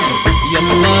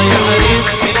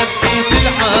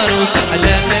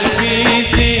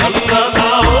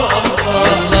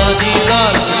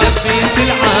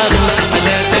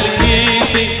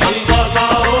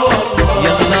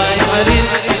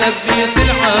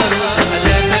العروس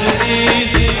على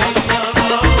تلبيسي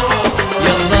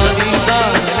يلا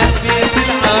ديدار لبس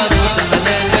العروس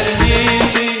على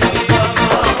تلبيسي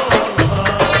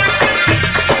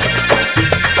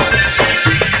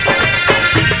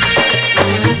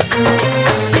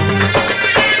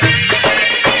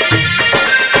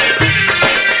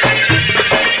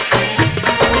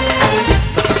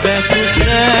محبس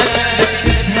وخاد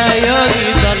لبسها يا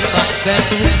ديدار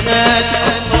محبس وخاد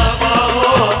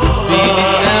بين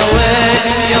الأوان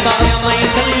يا بعض الله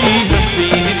يخليهم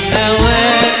بين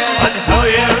الأوان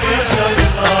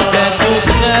محبس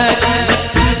وخاد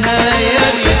لبسها يا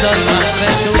ديدار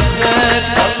محبس وخاد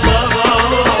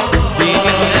بين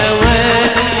الأوان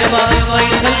يا بعض الله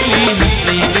يخليهم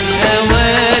بين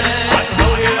الأوان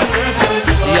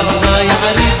يلا يا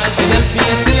عريس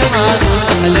لبس العروس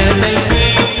على